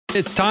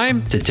It's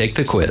time to take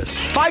the quiz.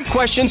 5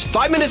 questions,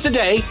 5 minutes a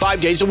day,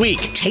 5 days a week.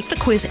 Take the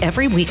quiz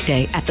every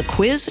weekday at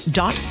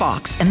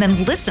thequiz.fox and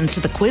then listen to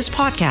the quiz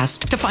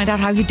podcast to find out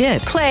how you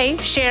did. Play,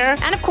 share,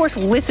 and of course,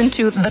 listen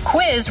to the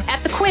quiz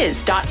at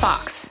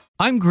thequiz.fox.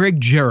 I'm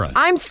Greg Jarrett.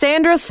 I'm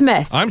Sandra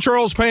Smith. I'm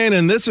Charles Payne,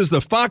 and this is the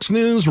Fox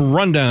News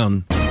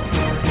Rundown.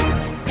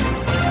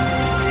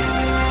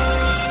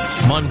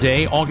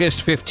 Monday,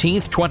 August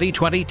 15th,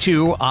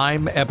 2022,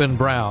 I'm Eben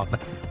Brown.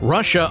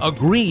 Russia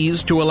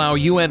agrees to allow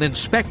UN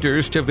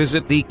inspectors to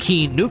visit the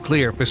key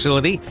nuclear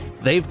facility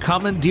they've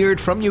commandeered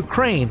from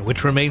Ukraine,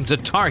 which remains a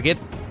target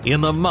in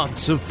the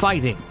months of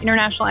fighting.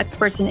 International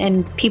experts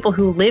and people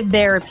who live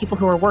there, people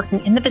who are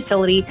working in the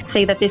facility,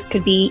 say that this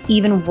could be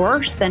even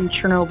worse than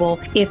Chernobyl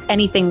if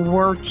anything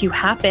were to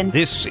happen.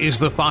 This is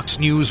the Fox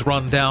News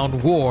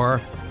Rundown: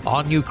 War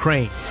on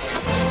Ukraine.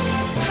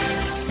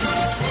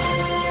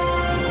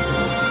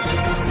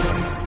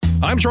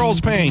 I'm Charles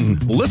Payne.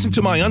 Listen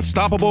to my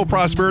Unstoppable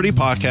Prosperity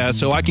podcast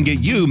so I can get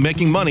you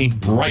making money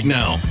right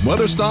now.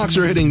 Whether stocks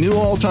are hitting new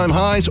all-time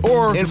highs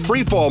or in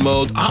free fall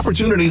mode,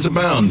 opportunities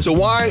abound. So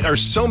why are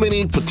so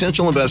many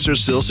potential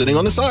investors still sitting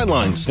on the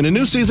sidelines? In a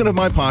new season of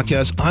my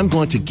podcast, I'm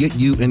going to get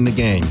you in the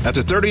game.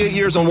 After 38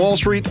 years on Wall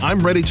Street, I'm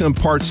ready to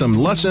impart some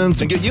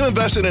lessons and get you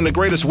invested in the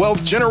greatest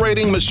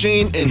wealth-generating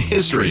machine in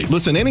history.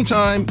 Listen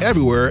anytime,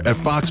 everywhere at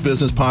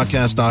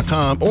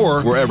foxbusinesspodcast.com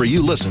or wherever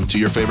you listen to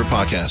your favorite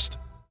podcast.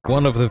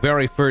 One of the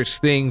very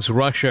first things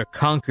Russia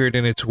conquered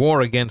in its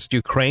war against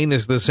Ukraine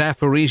is the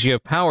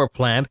Zaporizhzhia power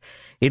plant.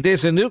 It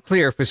is a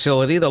nuclear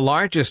facility, the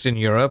largest in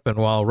Europe, and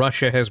while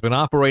Russia has been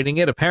operating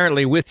it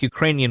apparently with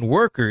Ukrainian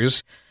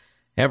workers,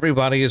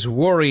 everybody is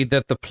worried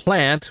that the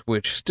plant,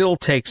 which still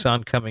takes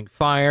oncoming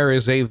fire,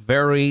 is a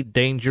very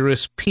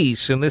dangerous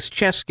piece in this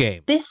chess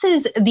game. This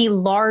is the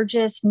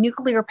largest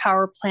nuclear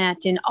power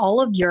plant in all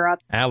of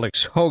Europe.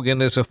 Alex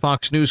Hogan is a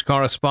Fox News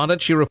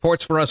correspondent. She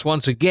reports for us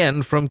once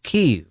again from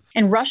Kyiv.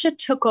 And Russia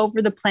took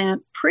over the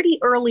plant pretty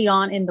early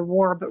on in the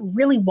war, but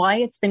really why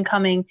it's been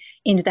coming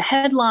into the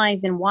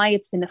headlines and why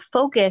it's been the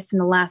focus in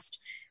the last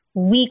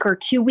week or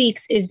 2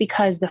 weeks is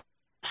because the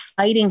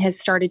fighting has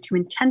started to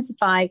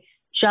intensify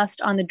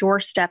just on the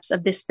doorsteps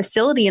of this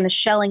facility and the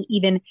shelling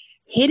even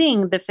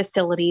hitting the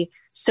facility.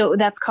 So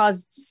that's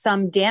caused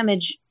some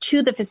damage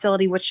to the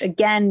facility, which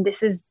again,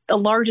 this is the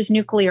largest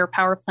nuclear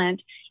power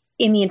plant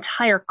in the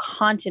entire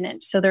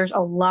continent. So there's a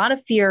lot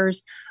of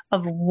fears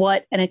of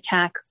what an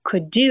attack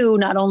could do,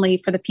 not only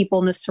for the people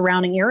in the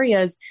surrounding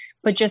areas,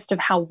 but just of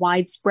how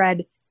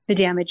widespread the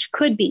damage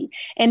could be.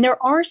 And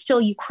there are still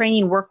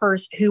Ukrainian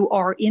workers who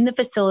are in the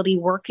facility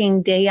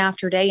working day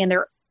after day, and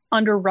they're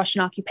under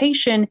Russian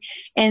occupation.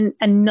 And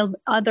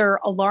another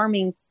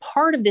alarming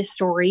part of this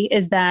story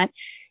is that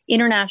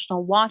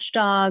international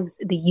watchdogs,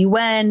 the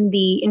UN,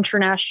 the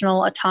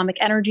International Atomic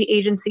Energy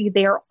Agency,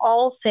 they are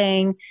all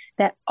saying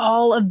that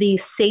all of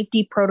these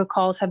safety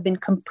protocols have been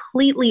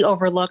completely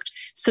overlooked.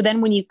 So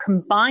then when you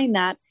combine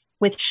that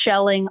with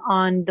shelling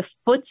on the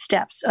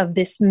footsteps of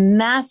this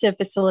massive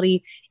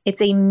facility,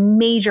 it's a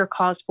major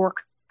cause for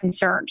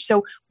concern.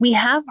 So we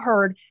have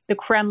heard the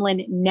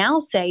Kremlin now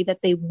say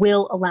that they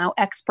will allow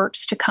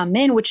experts to come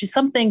in, which is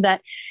something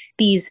that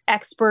these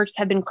experts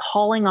have been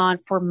calling on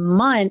for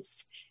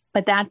months.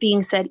 But that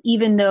being said,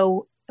 even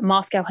though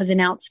Moscow has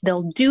announced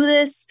they'll do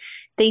this,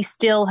 they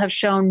still have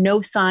shown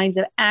no signs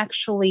of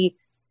actually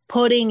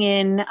putting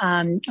in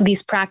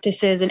these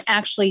practices and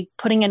actually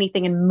putting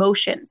anything in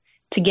motion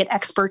to get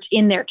experts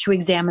in there to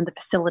examine the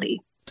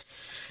facility.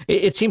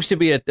 It seems to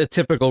be a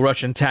typical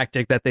Russian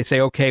tactic that they say,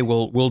 okay,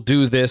 we'll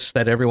do this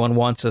that everyone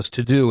wants us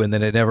to do, and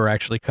then it never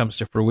actually comes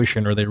to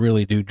fruition, or they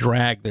really do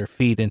drag their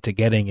feet into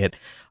getting it.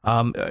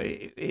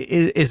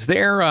 Is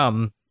there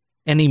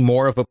any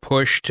more of a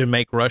push to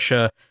make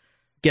Russia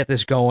get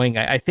this going?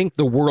 I think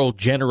the world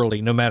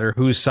generally, no matter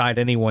whose side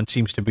anyone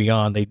seems to be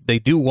on, they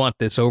do want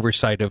this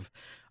oversight of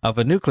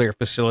a nuclear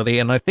facility,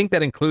 and I think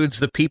that includes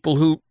the people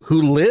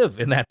who live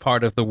in that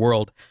part of the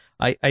world.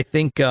 I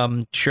think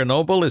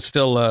Chernobyl is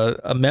still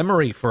a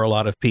memory for a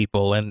lot of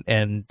people,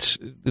 and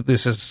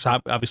this is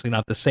obviously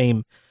not the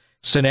same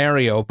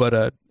scenario,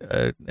 but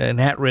an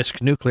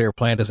at-risk nuclear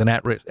plant is an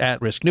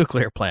at-risk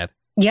nuclear plant.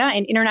 Yeah,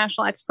 and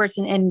international experts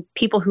and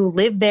people who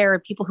live there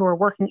and people who are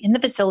working in the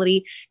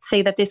facility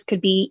say that this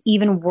could be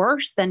even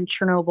worse than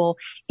Chernobyl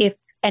if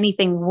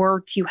anything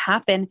were to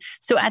happen.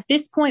 So at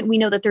this point, we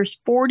know that there's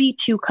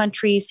 42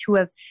 countries who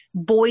have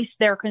voiced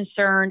their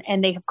concern,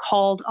 and they have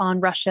called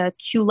on Russia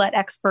to let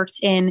experts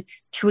in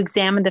to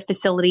examine the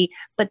facility.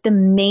 But the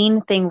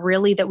main thing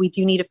really that we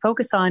do need to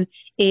focus on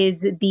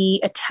is the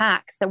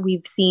attacks that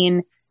we've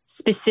seen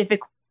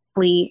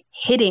specifically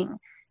hitting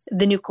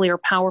the nuclear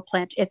power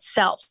plant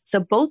itself. So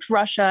both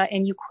Russia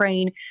and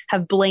Ukraine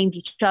have blamed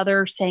each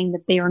other, saying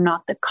that they are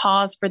not the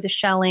cause for the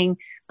shelling.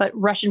 But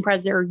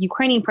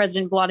Ukrainian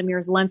President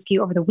Volodymyr Zelensky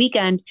over the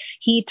weekend,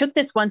 he took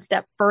this one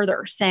step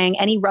further, saying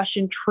any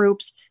Russian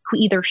troops who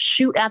either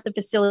shoot at the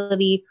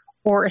facility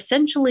or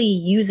essentially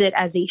use it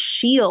as a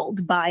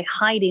shield by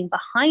hiding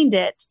behind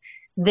it,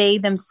 they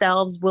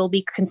themselves will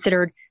be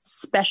considered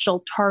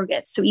special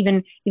targets. So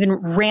even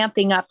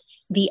ramping up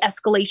the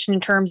escalation in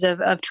terms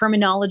of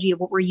terminology of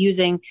what we're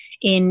using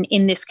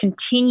in this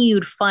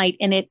continued fight.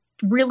 And it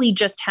really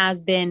just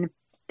has been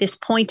this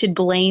pointed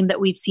blame that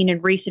we've seen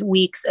in recent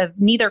weeks of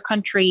neither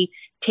country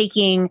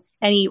taking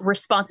any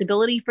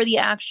responsibility for the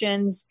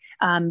actions.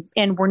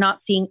 And we're not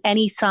seeing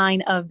any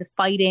sign of the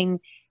fighting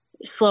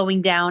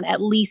slowing down,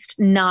 at least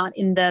not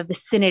in the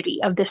vicinity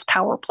of this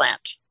power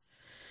plant.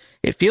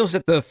 It feels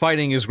that the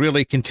fighting is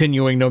really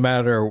continuing no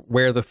matter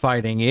where the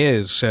fighting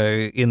is.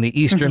 In the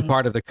eastern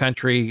part of the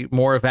country,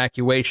 more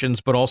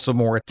evacuations, but also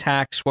more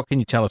attacks. What can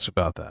you tell us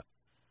about that?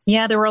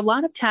 Yeah, there were a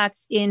lot of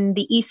attacks in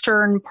the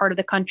eastern part of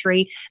the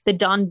country, the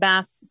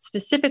Donbass,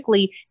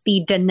 specifically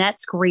the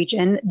Donetsk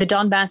region. The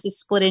Donbass is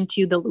split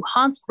into the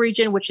Luhansk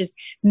region, which is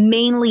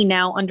mainly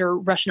now under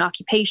Russian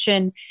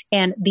occupation,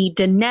 and the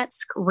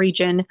Donetsk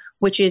region,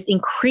 which is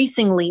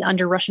increasingly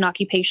under Russian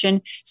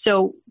occupation.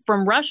 So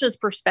from Russia's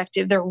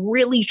perspective, they're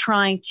really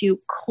trying to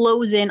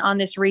close in on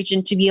this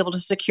region to be able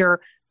to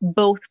secure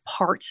both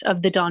parts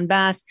of the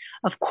Donbass.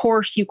 Of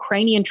course,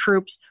 Ukrainian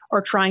troops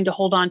are trying to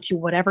hold on to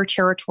whatever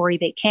territory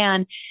they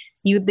can.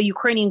 The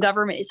Ukrainian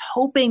government is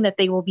hoping that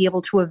they will be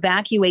able to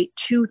evacuate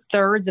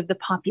 2/3 of the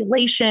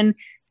population.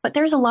 But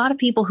there's a lot of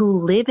people who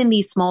live in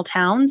these small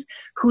towns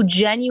who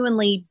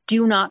genuinely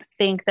do not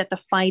think that the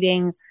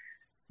fighting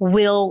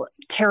will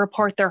tear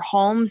apart their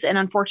homes. And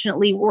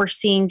unfortunately, we're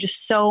seeing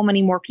just so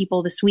many more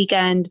people this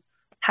weekend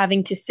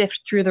having to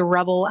sift through the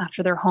rubble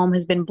after their home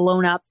has been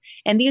blown up.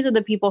 And these are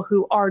the people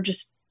who are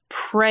just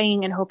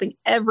praying and hoping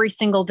every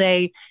single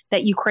day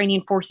that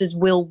Ukrainian forces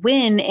will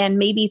win and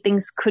maybe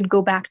things could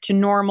go back to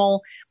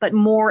normal. But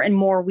more and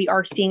more, we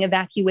are seeing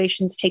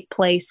evacuations take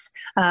place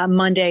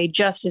Monday,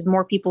 just as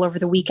more people over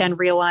the weekend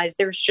realized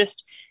there's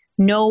just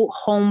no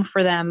home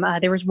for them.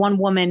 There was one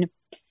woman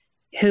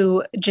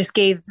who just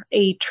gave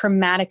a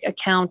traumatic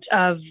account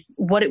of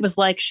what it was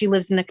like. She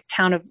lives in the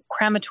town of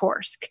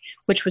Kramatorsk,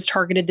 which was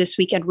targeted this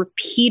weekend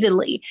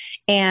repeatedly.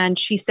 And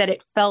she said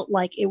it felt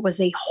like it was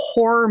a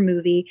horror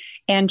movie.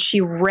 And she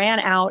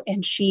ran out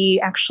and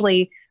she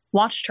actually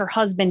watched her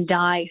husband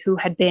die, who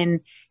had been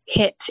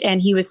hit,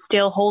 and he was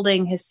still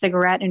holding his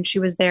cigarette. And she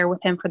was there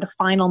with him for the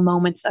final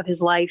moments of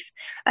his life.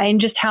 And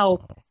just how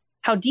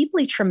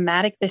deeply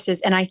traumatic this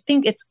is. And I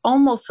think it's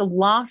almost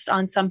lost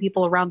on some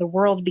people around the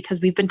world because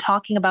we've been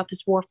talking about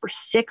this war for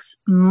 6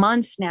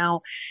 months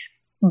now.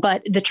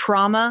 But the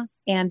trauma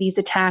and these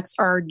attacks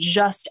are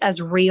just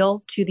as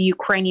real to the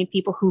Ukrainian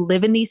people who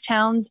live in these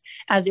towns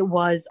as it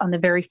was on the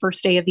very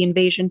first day of the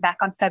invasion back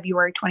on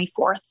February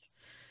 24th.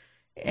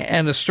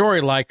 And a story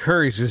like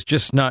hers is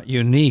just not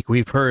unique.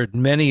 We've heard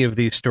many of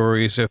these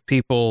stories of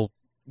people,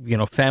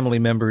 family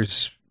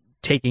members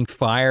taking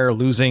fire,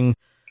 losing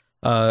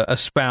a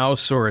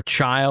spouse or a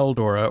child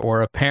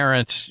or a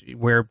parent,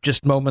 where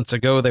just moments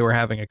ago they were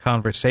having a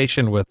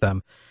conversation with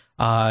them.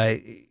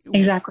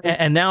 Exactly.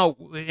 And now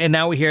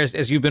we hear,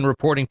 as you've been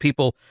reporting,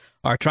 people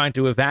are trying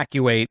to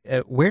evacuate.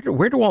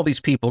 Where do all these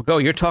people go?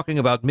 You're talking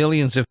about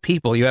millions of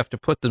people. You have to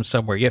put them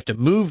somewhere. You have to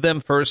move them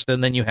first,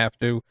 and then you have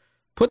to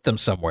put them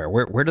somewhere.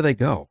 Where do they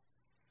go?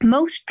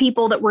 Most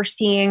people that we're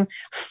seeing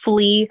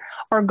flee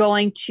are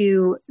going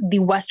to the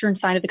western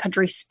side of the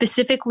country,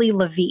 specifically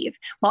Lviv.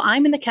 While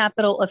I'm in the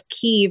capital of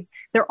Kyiv,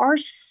 there are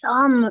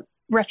some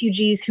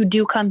refugees who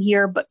do come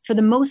here, but for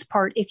the most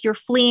part, if you're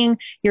fleeing,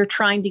 you're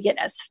trying to get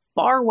as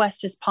far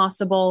west as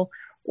possible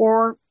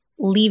or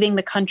leaving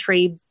the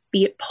country,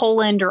 be it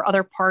Poland or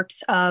other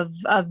parts of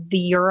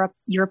the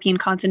European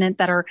continent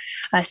that are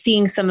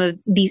seeing some of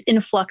these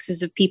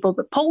influxes of people.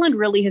 But Poland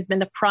really has been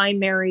the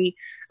primary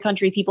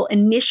country people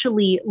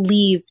initially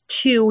leave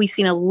to. We've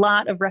seen a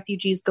lot of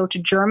refugees go to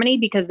Germany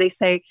because they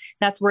say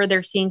that's where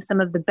they're seeing some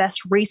of the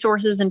best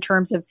resources in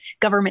terms of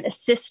government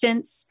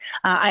assistance.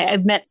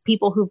 I've met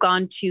people who've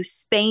gone to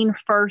Spain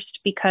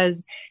first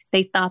because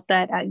they thought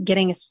that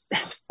getting as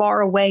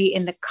far away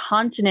in the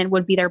continent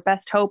would be their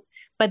best hope.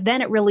 But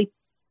then it really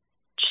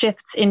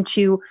shifts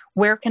into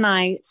where can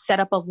I set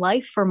up a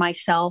life for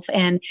myself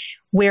and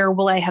where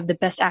will I have the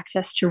best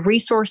access to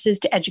resources,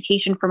 to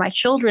education for my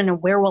children,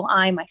 and where will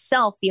I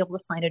myself be able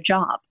to find a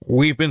job?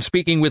 We've been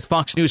speaking with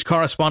Fox News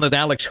correspondent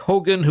Alex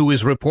Hogan, who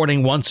is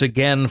reporting once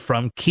again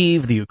from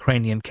Kyiv, the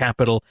Ukrainian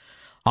capital.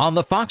 On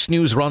the Fox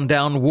News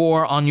Rundown,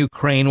 War on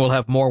Ukraine. We'll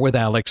have more with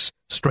Alex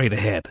straight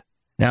ahead.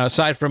 Now,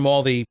 aside from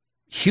all the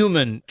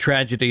human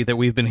tragedy that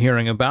we've been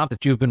hearing about,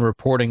 that you've been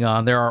reporting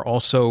on, there are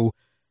also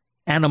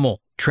animal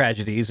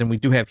tragedies, and we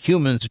do have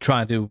humans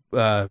trying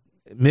to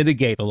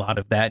mitigate a lot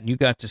of that. And you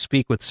got to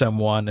speak with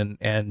someone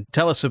and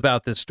tell us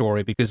about this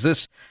story, because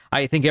this,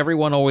 I think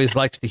everyone always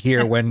likes to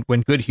hear when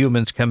good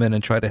humans come in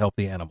and try to help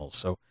the animals.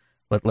 So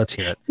let's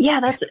hear it. Yeah,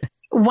 that's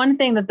one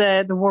thing that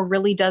the war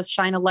really does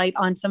shine a light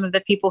on, some of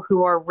the people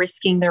who are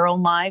risking their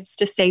own lives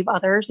to save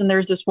others. And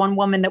there's this one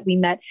woman that we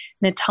met,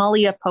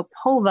 Natalia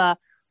Popova,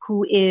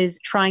 who is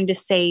trying to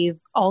save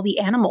all the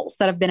animals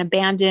that have been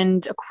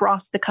abandoned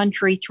across the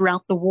country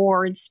throughout the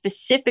war, and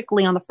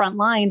specifically on the front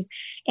lines.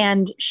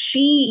 And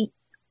she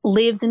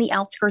lives in the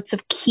outskirts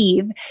of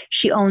Kyiv.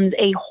 She owns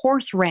a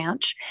horse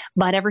ranch,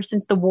 but ever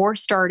since the war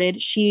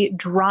started, she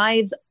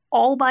drives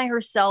all by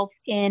herself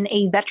in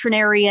a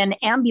veterinarian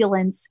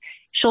ambulance.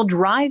 She'll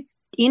drive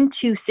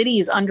into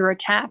cities under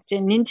attack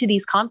and into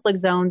these conflict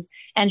zones,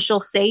 and she'll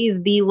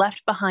save the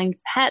left behind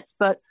pets.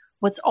 But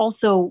what's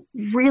also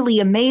really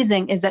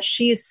amazing is that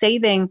she is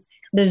saving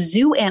the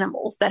zoo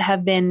animals that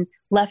have been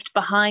left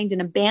behind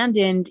and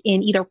abandoned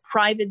in either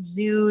private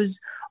zoos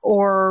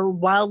or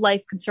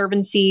wildlife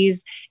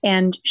conservancies.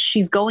 And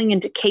she's going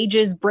into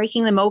cages,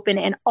 breaking them open.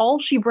 And all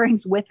she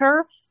brings with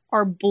her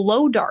are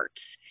blow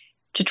darts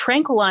to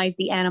tranquilize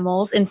the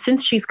animals. And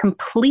since she's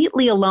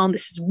completely alone,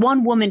 this is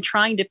one woman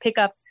trying to pick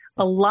up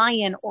a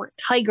lion or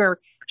a tiger,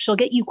 she'll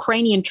get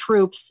Ukrainian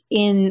troops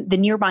in the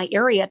nearby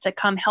area to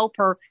come help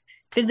her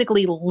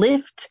physically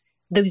lift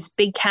those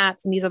big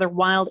cats and these other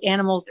wild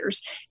animals.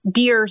 There's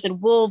deers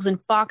and wolves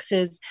and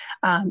foxes,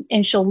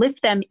 and she'll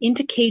lift them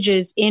into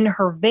cages in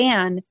her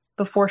van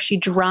before she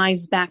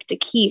drives back to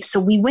Kyiv. So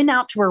we went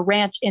out to her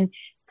ranch, and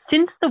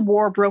since the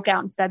war broke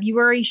out in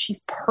February,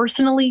 she's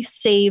personally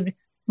saved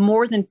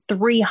more than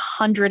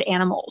 300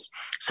 animals.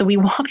 So we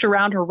walked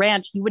around her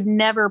ranch. You would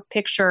never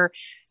picture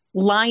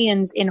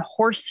lions in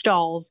horse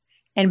stalls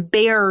and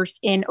bears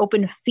in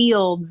open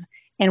fields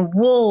and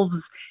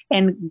wolves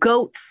and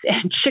goats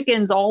and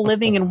chickens all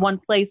living in one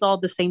place all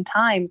at the same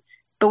time.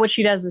 But what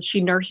she does is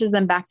she nurses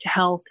them back to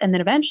health. And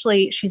then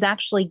eventually she's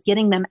actually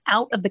getting them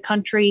out of the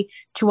country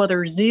to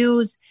other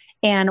zoos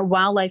and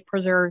wildlife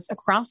preserves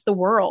across the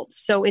world.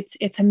 So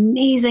it's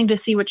amazing to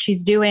see what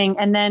she's doing.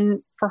 And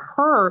then for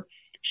her,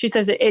 she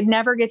says it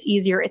never gets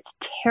easier. It's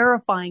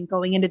terrifying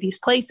going into these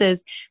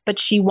places, but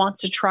she wants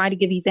to try to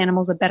give these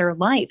animals a better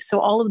life. So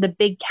all of the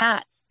big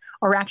cats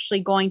are actually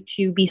going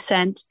to be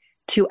sent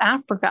to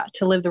Africa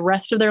to live the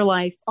rest of their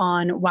life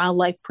on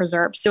wildlife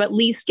preserves. So at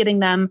least getting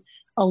them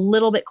a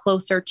little bit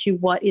closer to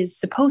what is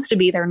supposed to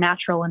be their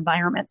natural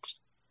environment.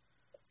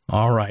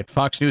 All right.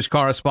 Fox News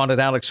correspondent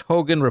Alex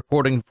Hogan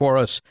reporting for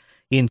us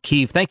in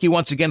Kyiv. Thank you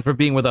once again for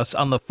being with us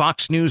on the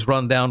Fox News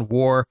Rundown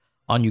War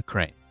on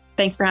Ukraine.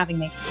 Thanks for having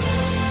me.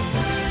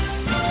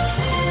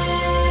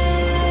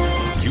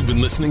 You've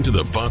been listening to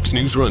the Fox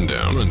News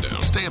Rundown.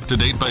 Stay up to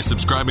date by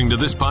subscribing to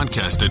this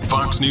podcast at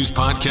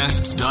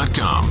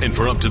foxnewspodcasts.com. And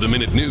for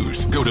up-to-the-minute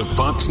news, go to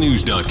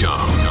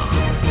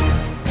foxnews.com.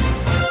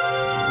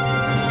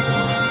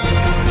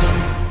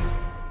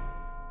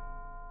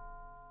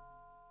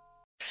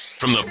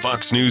 From the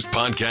Fox News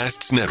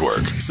Podcasts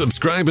Network,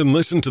 subscribe and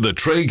listen to the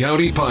Trey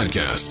Gowdy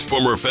Podcast.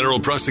 Former federal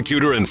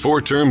prosecutor and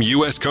 4-term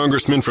U.S.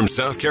 Congressman from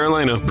South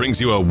Carolina brings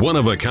you a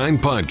one-of-a-kind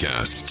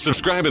podcast.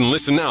 Subscribe and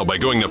listen now by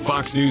going to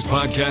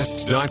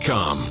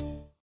foxnewspodcasts.com.